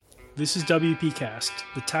This is WPcast,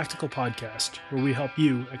 the tactical podcast where we help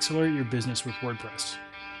you accelerate your business with WordPress.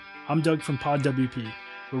 I'm Doug from PodWP,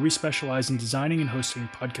 where we specialize in designing and hosting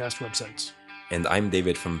podcast websites. And I'm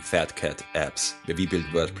David from Fatcat Apps, where we build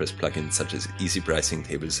WordPress plugins such as easy pricing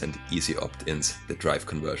tables and easy opt-ins that drive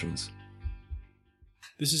conversions.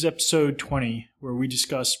 This is episode 20, where we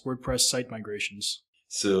discuss WordPress site migrations.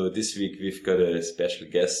 So this week we've got a special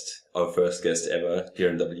guest, our first guest ever here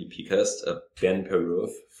on WPcast, Ben Perove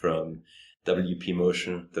from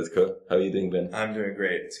WPMotion.co. How are you doing, Ben? I'm doing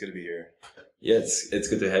great. It's good to be here. Yeah, it's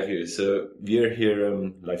good to have you. So we're here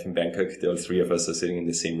live in Bangkok. All three of us are sitting in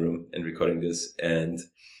the same room and recording this. And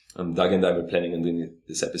Doug and I were planning on doing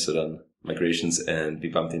this episode on migrations, and we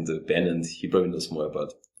bumped into Ben, and he probably knows more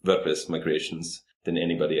about WordPress migrations than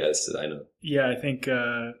anybody else that I know. Yeah, I think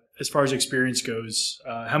as far as experience goes,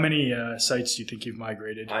 how many sites do you think you've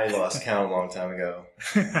migrated? I lost count a long time ago.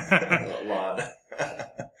 A lot.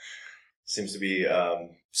 Seems to be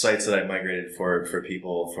sites that I've migrated for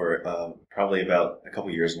people for probably about a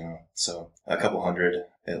couple years now. So a couple hundred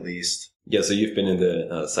at least. Yeah, so you've been in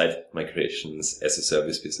the site migrations as a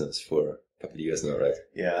service business for a couple of years now, right?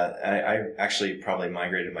 Yeah, I actually probably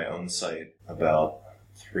migrated my own site about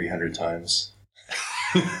 300 times.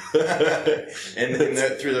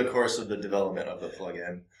 Through the course of the development of the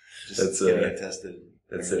plugin, just getting it tested.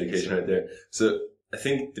 That's dedication right there. So I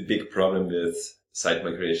think the big problem with site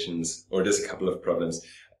migrations, or there's a couple of problems.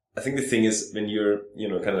 I think the thing is when you're,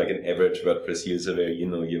 kind of like an average WordPress user where you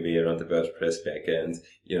know your way around the WordPress backend,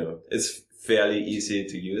 it's fairly easy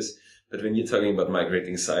to use. But when you're talking about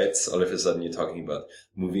migrating sites, all of a sudden you're talking about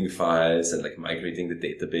moving files and like migrating the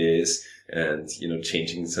database and,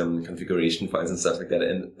 changing some configuration files and stuff like that.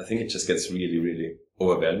 And I think it just gets really, really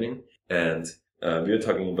overwhelming. And we were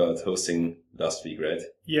talking about hosting last week, right?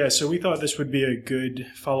 Yeah, so we thought this would be a good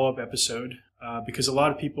follow-up episode because a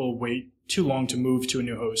lot of people wait too long to move to a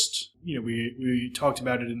new host. We talked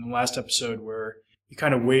about it in the last episode where you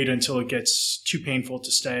kind of wait until it gets too painful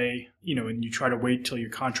to stay, and you try to wait till your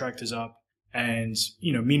contract is up. And,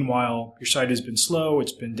 meanwhile, your site has been slow,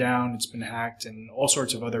 it's been down, it's been hacked, and all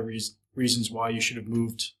sorts of other reasons why you should have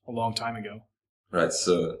moved a long time ago. Right.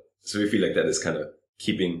 So we feel like that is kind of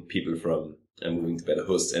keeping people from moving to better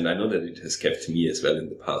hosts. And I know that it has kept me as well in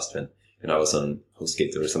the past when I was on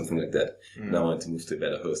HostGator or something like that. And I wanted to move to a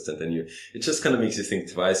better host. And then it just kind of makes you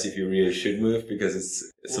think twice if you really should move because it's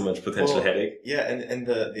so much potential headache. Yeah. And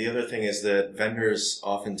the other thing is that vendors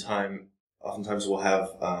oftentimes will have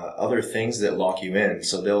other things that lock you in.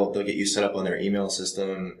 So they'll get you set up on their email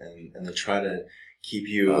system and they try to keep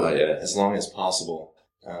you as long as possible,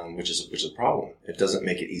 which is a problem. It doesn't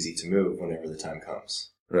make it easy to move whenever the time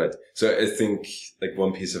comes. Right. So I think like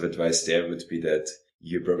one piece of advice there would be that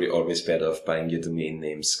you're probably always better off buying your domain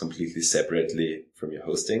names completely separately from your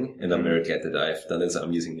hosting. And I'm very glad that I've done this.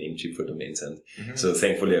 I'm using Namecheap for domains. And so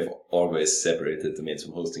thankfully I've always separated domains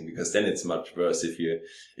from hosting because then it's much worse if you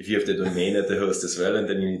have the domain at the host as well. And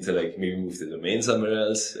then you need to like maybe move the domain somewhere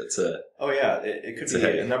else. It could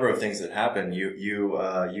be a number of things that happen.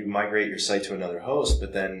 You migrate your site to another host,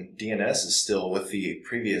 but then DNS is still with the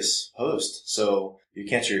previous host. So you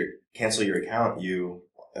cancel your account, you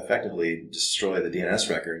effectively destroy the DNS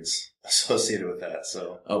records associated with that.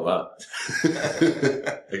 So, oh wow,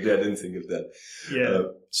 I didn't think of that.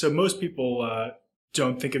 Yeah. So most people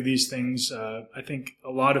don't think of these things. I think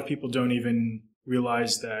a lot of people don't even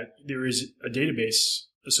realize that there is a database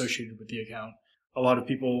associated with the account. A lot of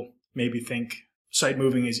people maybe think site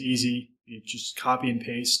moving is easy. You just copy and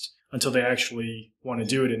paste until they actually want to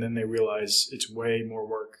do it, and then they realize it's way more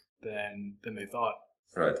work than they thought.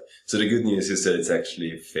 Right. So the good news is that it's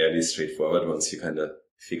actually fairly straightforward once you kind of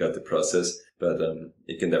figure out the process, but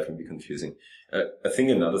it can definitely be confusing. I think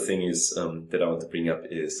another thing is that I want to bring up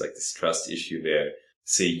is like this trust issue where,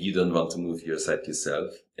 say, you don't want to move your site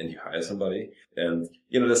yourself and you hire somebody. And,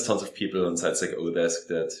 there's tons of people on sites like Odesk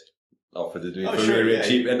that offer to do it for really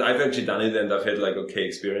cheap. And I've actually done it and I've had like okay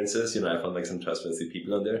experiences. I found like some trustworthy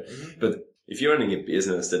people on there. But if you're running a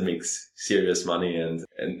business that makes serious money and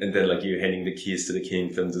then like you're handing the keys to the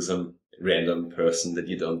kingdom to some random person that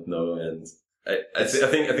you don't know, and I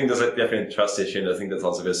think there's a definite trust issue, and I think that's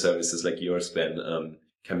also where services like yours, Ben,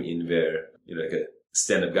 come in where you're like a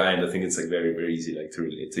stand-up guy, and I think it's like very, very easy like to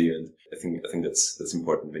relate to you, and I think that's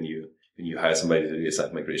important when you hire somebody to do a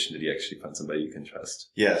site migration, that you actually find somebody you can trust.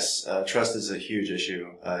 Yes, trust is a huge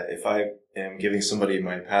issue. If I am giving somebody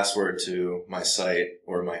my password to my site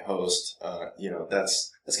or my host,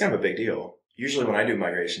 that's kind of a big deal. Usually when I do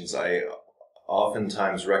migrations, I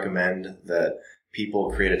oftentimes recommend that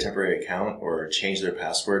people create a temporary account or change their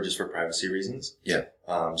password just for privacy reasons. Yeah.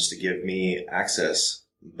 Just to give me access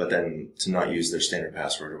but then to not use their standard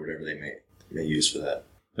password or whatever they may use for that.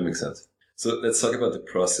 That makes sense. So let's talk about the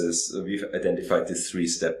process. We've identified this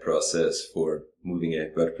 3-step process for moving a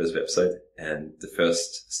WordPress website. And the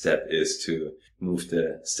first step is to move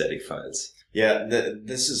the static files. Yeah,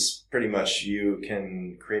 this is pretty much, you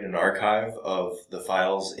can create an archive of the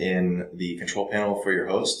files in the control panel for your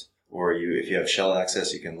host, or if you have shell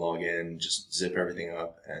access, you can log in, just zip everything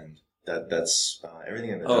up, and that's everything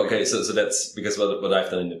in the okay. So that's because what I've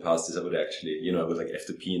done in the past is I would actually, I would like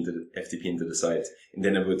FTP into the site, and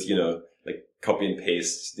then I would, like copy and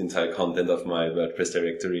paste the entire content of my WordPress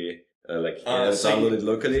directory. Download it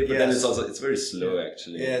locally, but then it's very slow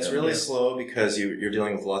actually. Yeah, it's really slow because you're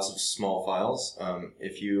dealing with lots of small files.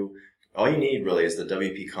 All you need really is the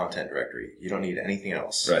WP content directory. You don't need anything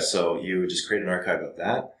else. Right. So you just create an archive of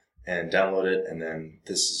that and download it, and then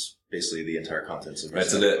this is basically the entire contents of your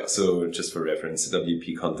Right. So just for reference,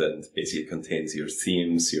 WP content basically contains your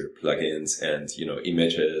themes, your plugins, and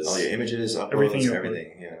images. All your images, uploads,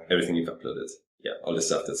 everything. Yeah. Everything you've uploaded. Yeah, all the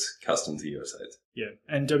stuff that's custom to your site. Yeah,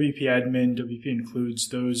 and WP admin, WP includes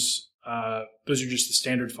those. Those are just the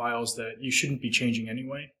standard files that you shouldn't be changing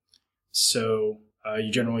anyway. So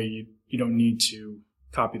you generally don't need to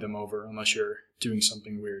copy them over unless you're doing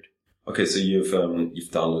something weird. Okay, so you've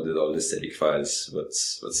downloaded all the static files.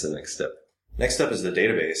 What's the next step? Next step is the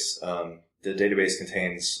database. The database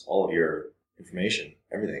contains all of your information,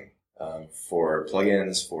 everything, for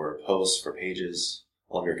plugins, for posts, for pages,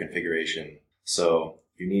 all of your configuration. So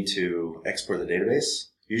you need to export the database.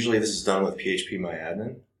 Usually this is done with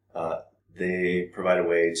PHPMyAdmin. They provide a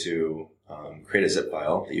way to create a zip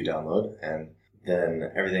file that you download, and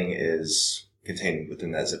then everything is contained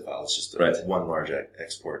within that zip file. It's just one large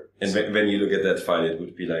export. And when you look at that file, it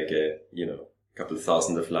would be like a couple of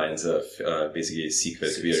thousand of lines of basically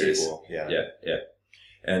SQL queries. Yeah.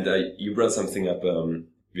 And you brought something up,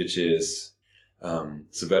 which is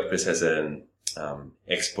so WordPress has an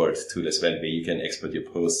export tool as well, where you can export your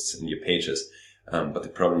posts and your pages. But the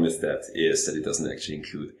problem with that is that it doesn't actually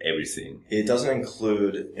include everything. It doesn't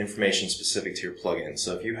include information specific to your plugin.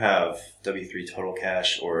 So if you have W3 Total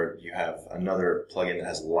Cache, or you have another plugin that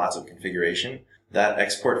has lots of configuration, that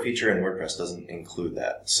export feature in WordPress doesn't include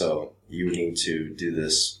that. So you need to do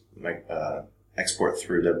this export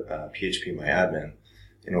through the PHPMyAdmin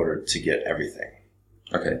in order to get everything.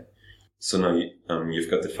 Okay. So now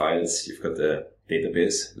you've got the files, you've got the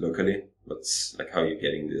database locally. What's how are you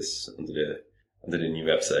getting this onto the new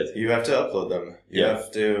website? You have to upload them. You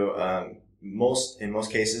have to, in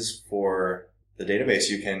most cases for the database,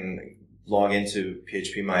 you can log into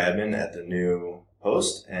PHPMyAdmin at the new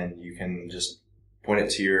host, and you can just point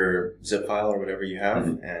it to your zip file or whatever you have,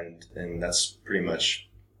 and that's pretty much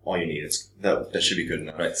all you need. That should be good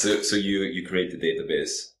enough. Right. So you create the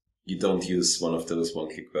database. You don't use one of those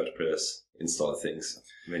one-click WordPress install things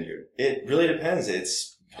when you're... It really depends.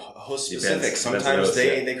 It's host specific. Sometimes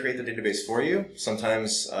they create the database for you.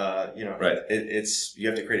 Sometimes, it's you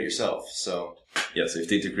have to create it yourself. So yeah. So if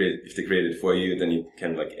they create it for you, then you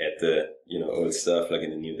can add the old stuff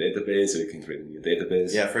in a new database, or you can create a new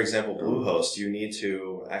database. Yeah. For example, Bluehost, you need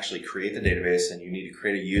to actually create the database, and you need to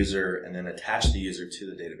create a user, and then attach the user to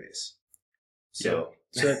the database. So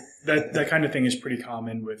that kind of thing is pretty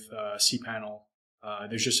common with cPanel.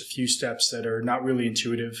 There's just a few steps that are not really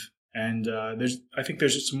intuitive. And I think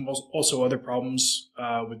there's also other problems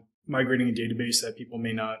with migrating a database that people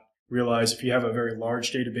may not realize. If you have a very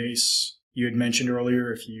large database, you had mentioned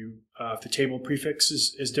earlier, if the table prefix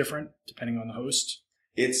is different depending on the host.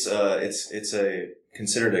 It's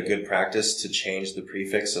considered a good practice to change the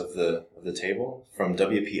prefix of the table from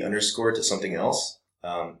WP underscore to something else.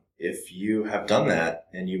 If you have done that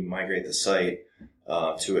and you migrate the site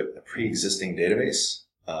to a pre-existing database,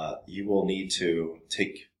 you will need to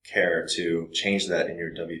take care to change that in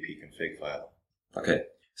your WP config file. Okay.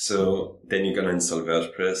 So then you're going to install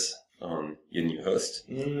WordPress on your new host?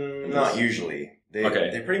 Not usually.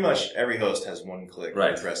 They pretty much, every host has one-click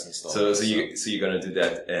WordPress install. So you're going to do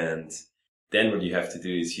that, and then what you have to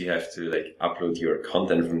do is you have to upload your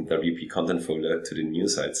content from the WP content folder to the new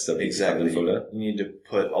site's WP content folder. You need to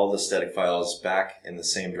put all the static files back in the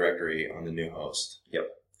same directory on the new host. Yep.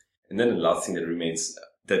 And then the last thing that remains,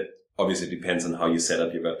 that obviously depends on how you set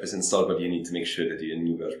up your WordPress install, but you need to make sure that your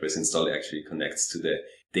new WordPress install actually connects to the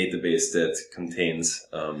database that contains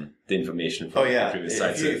the information from the previous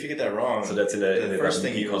site. If you get that wrong, so that's the first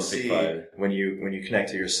thing you will see when you connect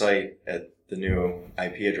to your site at the new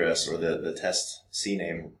IP address or the test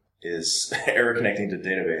CNAME is error connecting to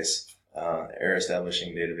database, error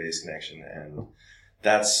establishing database connection, and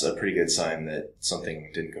that's a pretty good sign that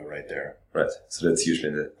something didn't go right there. Right. So that's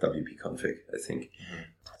usually the WP config, I think.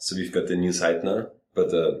 So we've got the new site now, but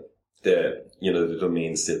the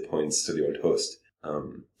domain still points to the old host.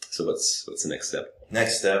 So what's the next step?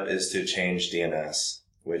 Next step is to change DNS,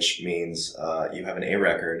 which means you have an A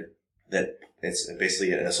record that it's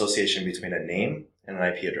basically an association between a name and an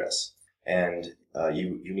IP address. And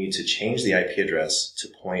you need to change the IP address to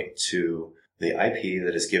point to the IP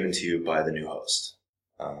that is given to you by the new host.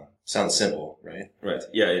 Sounds simple, right? Right.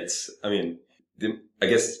 Yeah, I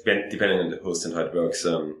guess depending on the host and how it works,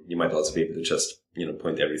 you might also be able to just,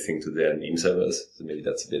 point everything to their name servers. So maybe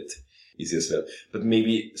that's a bit easier as well. But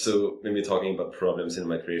maybe, so when we're talking about problems in the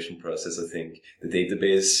migration process, I think the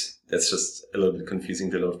database, that's just a little bit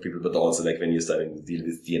confusing to a lot of people, but also like when you're starting to deal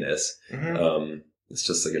with DNS, it's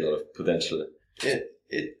just like a lot of potential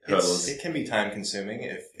hurdles. It can be time consuming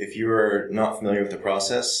if you're not familiar with the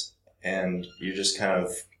process and you're just kind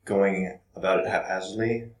of going about it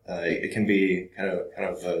haphazardly. It can be kind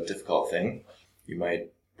of a difficult thing. You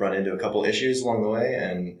might run into a couple issues along the way,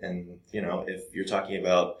 and if you're talking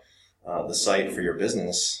about the site for your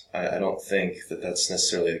business, I don't think that that's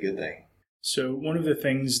necessarily a good thing. So one of the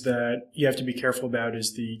things that you have to be careful about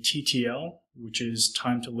is the TTL, which is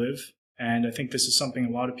time to live. And I think this is something a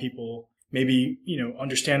lot of people maybe,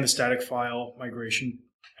 understand the static file migration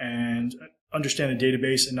and understand the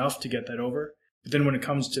database enough to get that over. But then when it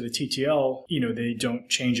comes to the TTL, they don't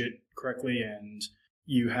change it correctly, and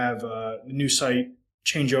you have the new site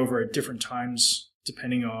change over at different times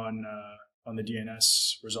depending on the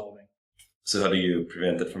DNS resolving. So how do you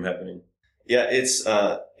prevent that from happening? Yeah,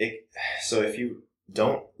 so if you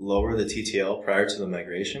don't lower the TTL prior to the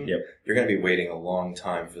migration, you're going to be waiting a long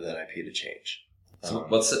time for that IP to change. So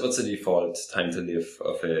what's the default time to live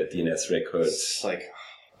of a DNS record? It's like,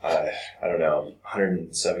 I don't know,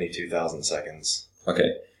 172,000 seconds.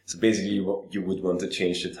 Okay. So basically you would want to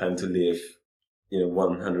change the time to live,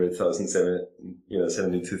 100,000,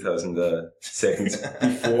 72,000 seconds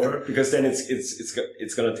before, because then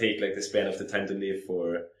it's going to take like the span of the time to live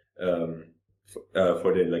for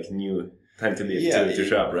the like new time to live to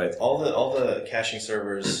show up, right? All the caching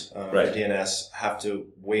servers for DNS have to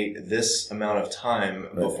wait this amount of time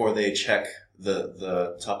before they check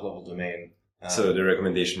the top level domain. So the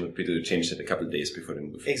recommendation would be to change it a couple of days before they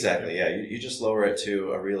move. Exactly. Yeah. You just lower it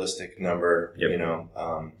to a realistic number.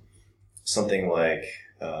 Something like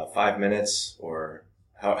 5 minutes or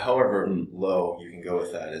however low you can go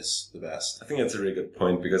with that is the best. I think that's a really good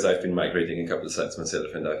point, because I've been migrating a couple of sites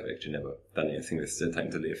myself and I've actually never done anything with the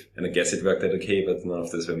time to live. And I guess it worked out okay, but none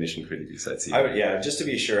of those were mission critical sites either. Just to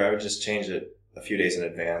be sure, I would just change it a few days in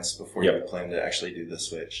advance before you plan to actually do the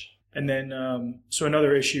switch. And then, so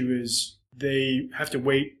another issue is they have to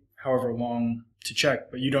wait however long to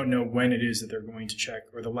check, but you don't know when it is that they're going to check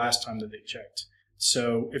or the last time that they checked.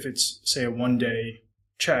 So if it's, say, a 1-day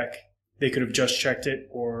check, they could have just checked it,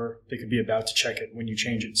 or they could be about to check it when you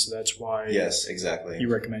change it. So that's why yes, exactly. you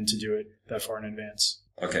recommend to do it that far in advance.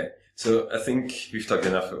 Okay. So I think we've talked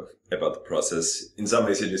enough about the process. In some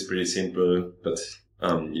ways it is pretty simple, but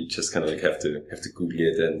you just kind of like have to Google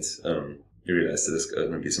it, and you realize that there's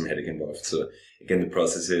going to be some headache involved. So again, the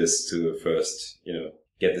process is to first,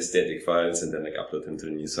 get the static files and then like upload them to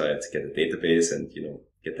the new site, get a database and,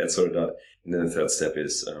 get that sorted out. And then the third step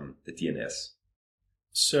is the DNS.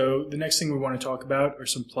 So the next thing we want to talk about are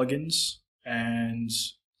some plugins. And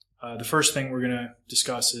the first thing we're going to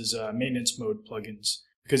discuss is maintenance mode plugins,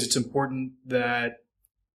 because it's important that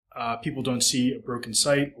people don't see a broken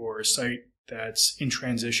site or a site that's in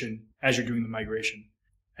transition as you're doing the migration.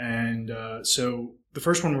 And so the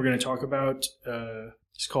first one we're going to talk about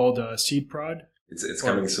is called SeedProd. It's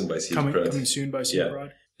coming soon by SeedProd. Coming soon by SeedProd.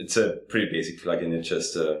 Yeah. It's a pretty basic plugin. It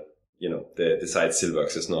just, the site still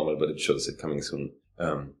works as normal, but it shows it coming soon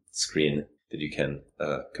screen that you can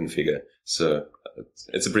configure. So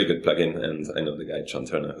it's a pretty good plugin, and I know the guy, John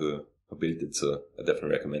Turner, who built it, so I definitely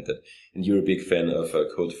recommend it. And you're a big fan of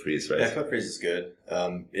CodeFreeze, right? Yeah, CodeFreeze is good.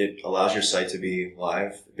 It allows your site to be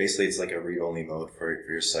live. Basically, it's like a read-only mode for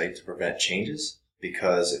your site to prevent changes.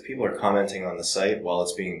 Because if people are commenting on the site while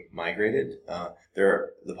it's being migrated,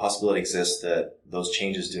 the possibility exists that those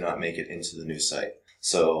changes do not make it into the new site.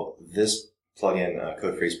 So this plugin,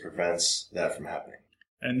 CodeFreeze, prevents that from happening.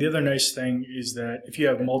 And the other nice thing is that if you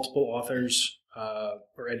have multiple authors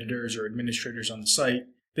or editors or administrators on the site,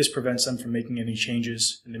 this prevents them from making any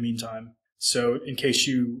changes in the meantime. So in case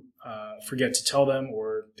you forget to tell them,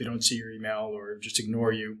 or they don't see your email or just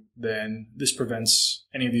ignore you, then this prevents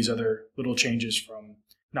any of these other little changes from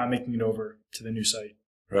not making it over to the new site.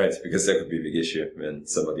 Right, because that could be a big issue when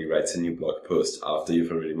somebody writes a new blog post after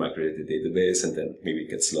you've already migrated the database, and then maybe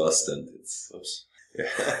it gets lost and it's... Oops.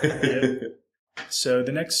 Yeah. So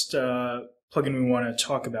the next plugin we want to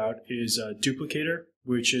talk about is Duplicator,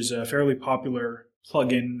 which is a fairly popular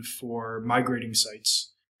plugin for migrating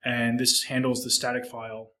sites. And this handles the static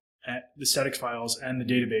files and the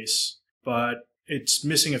database, but it's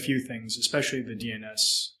missing a few things, especially the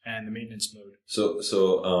DNS and the maintenance mode. So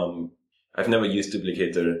I've never used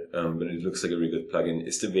Duplicator, but it looks like a really good plugin.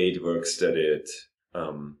 Is the way it works that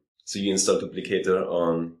so you install Duplicator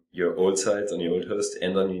on your old site, on your old host,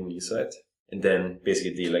 and on your new site, and then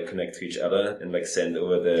basically they like connect to each other and like send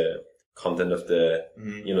over the content of the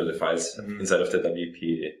the files inside of the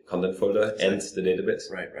WP content folder and the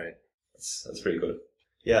database. Right. That's pretty cool.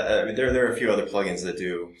 Yeah, I mean, there are a few other plugins that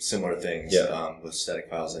do similar things with static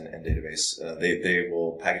files and database. They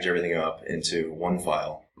will package everything up into one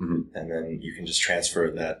file, and then you can just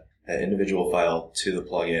transfer that individual file to the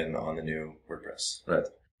plugin on the new WordPress. Right.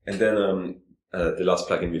 And then the last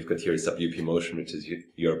plugin we've got here is WP Motion, which is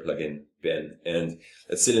your plugin, Ben, and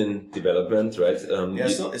it's still in development, right?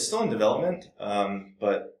 It's still in development,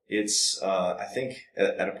 but it's I think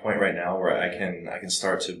at a point right now where I can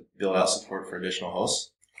start to build out support for additional hosts.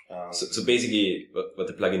 So basically, what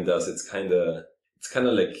the plugin does, it's kind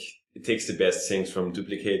of like it takes the best things from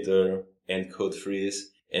Duplicator and Code Freeze,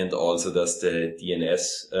 and also does the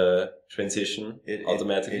DNS transition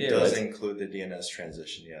automatically. It does include the DNS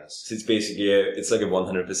transition, yes. So it's basically it's like a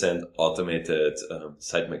 100% automated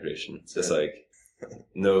site migration. There's like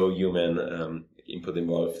no human input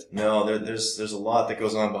involved. No, there's a lot that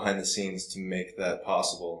goes on behind the scenes to make that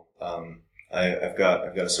possible. I've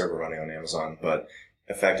got a server running on Amazon, but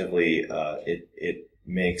effectively it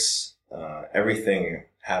makes everything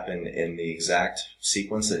happen in the exact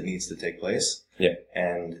sequence that it needs to take place. Yeah.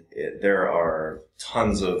 And there are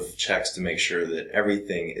tons of checks to make sure that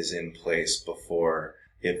everything is in place before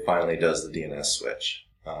it finally does the DNS switch.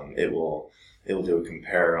 It will do a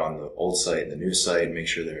compare on the old site and the new site and make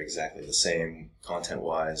sure they're exactly the same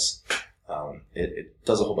content-wise. It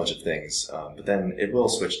does a whole bunch of things, but then it will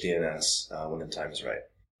switch DNS when the time is right.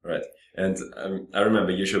 Right. And I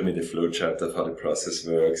remember you showed me the flowchart of how the process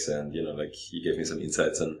works, and like you gave me some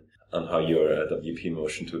insights on how your WP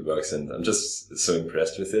Motion tool works, and I'm just so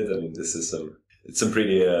impressed with it. I mean, this is some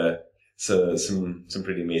pretty some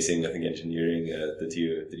pretty amazing, I think, engineering that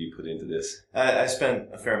you put into this. I spent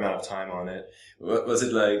a fair amount of time on it. Was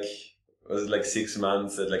it like 6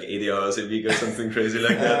 months at like 80 hours a week or something crazy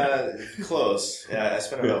like that? Close. Yeah, I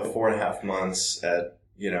spent about 4.5 months at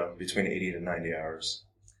between 80 to 90 hours.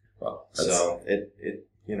 Wow. So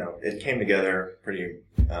it came together pretty.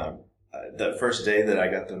 The first day that I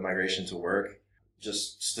got the migration to work,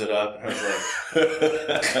 just stood up and I was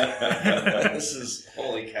like, "This is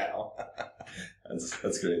holy cow."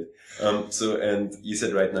 That's great. And you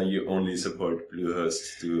said right now you only support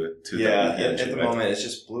Bluehost to WP Engine, at the right? moment it's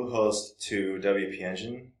just Bluehost to WP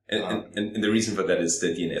Engine. And the reason for that is the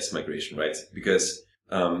DNS migration, right? Because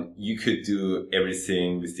you could do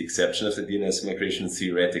everything with the exception of the DNS migration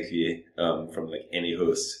theoretically from like any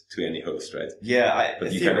host to any host, right? Yeah,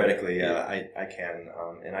 theoretically, I can.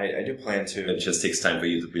 And I do plan to. It just takes time for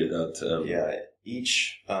you to build out.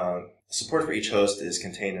 Each support for each host is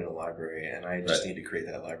contained in a library, and I just need to create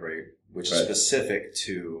that library, which is specific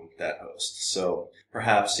to that host. So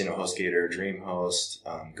perhaps, HostGator, DreamHost,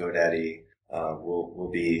 GoDaddy will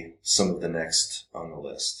be some of the next on the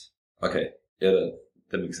list. Okay. Yeah,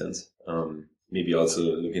 that makes sense. Maybe also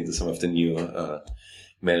look into some of the new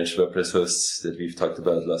managed WordPress hosts that we've talked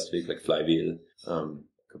about last week, like Flywheel.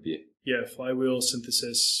 Could be. Yeah, Flywheel,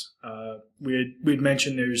 Synthesis. We'd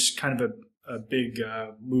mentioned there's kind of a big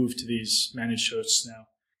move to these managed hosts now.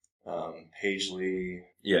 Pagely.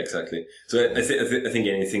 Yeah, exactly. So I think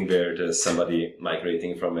anything where there's somebody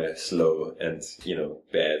migrating from a slow and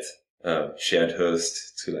bad shared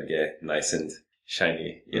host to like a nice and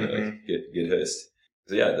shiny, like good host.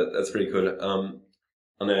 So yeah, that's pretty cool. On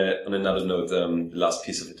another note, the last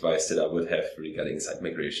piece of advice that I would have regarding site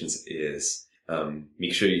migrations is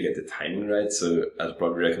make sure you get the timing right. So I'd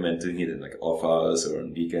probably recommend doing it in like off hours or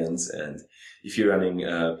on weekends. And if you're running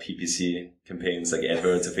PPC campaigns like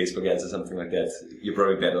AdWords or Facebook ads or something like that, you're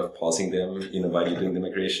probably better off pausing them, while you're doing the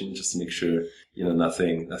migration, just to make sure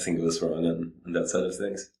nothing goes wrong on that side of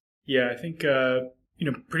things. Yeah, I think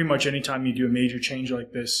pretty much anytime you do a major change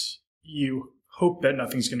like this, you hope that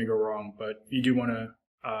nothing's going to go wrong, but you do want to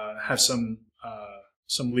have some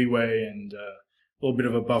leeway and a little bit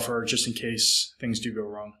of a buffer just in case things do go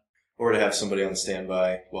wrong. Or to have somebody on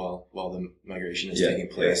standby while the migration is taking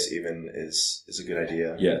place even is a good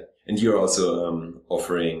idea. Yeah. And you're also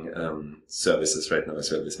offering services right now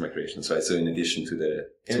as well as migrations, right? So in addition to the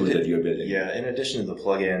tool that you're building. Yeah, in addition to the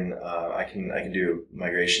plugin, I can do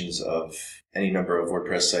migrations of any number of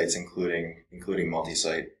WordPress sites, including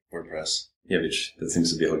multi-site WordPress. Yeah, that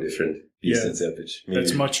seems to be a whole different beast itself.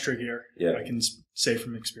 That's much trickier. Yeah. I can say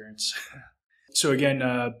from experience. So again,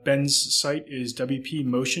 Ben's site is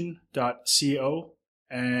wpmotion.co,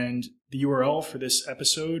 and the URL for this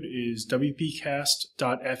episode is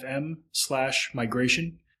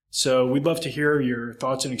wpcast.fm/migration. So we'd love to hear your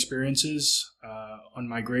thoughts and experiences on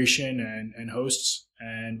migration and hosts,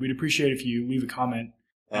 and we'd appreciate if you leave a comment.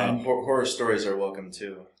 Horror stories are welcome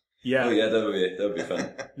too. Yeah. Oh yeah, that would be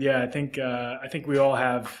fun. Yeah, I think we all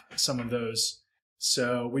have some of those.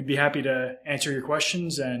 So we'd be happy to answer your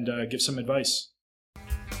questions and give some advice.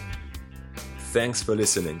 Thanks for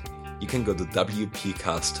listening. You can go to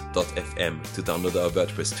wpcast.fm to download our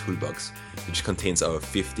WordPress toolbox, which contains our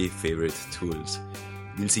 50 favorite tools.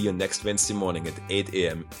 We'll see you next Wednesday morning at 8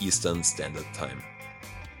 a.m. Eastern Standard Time.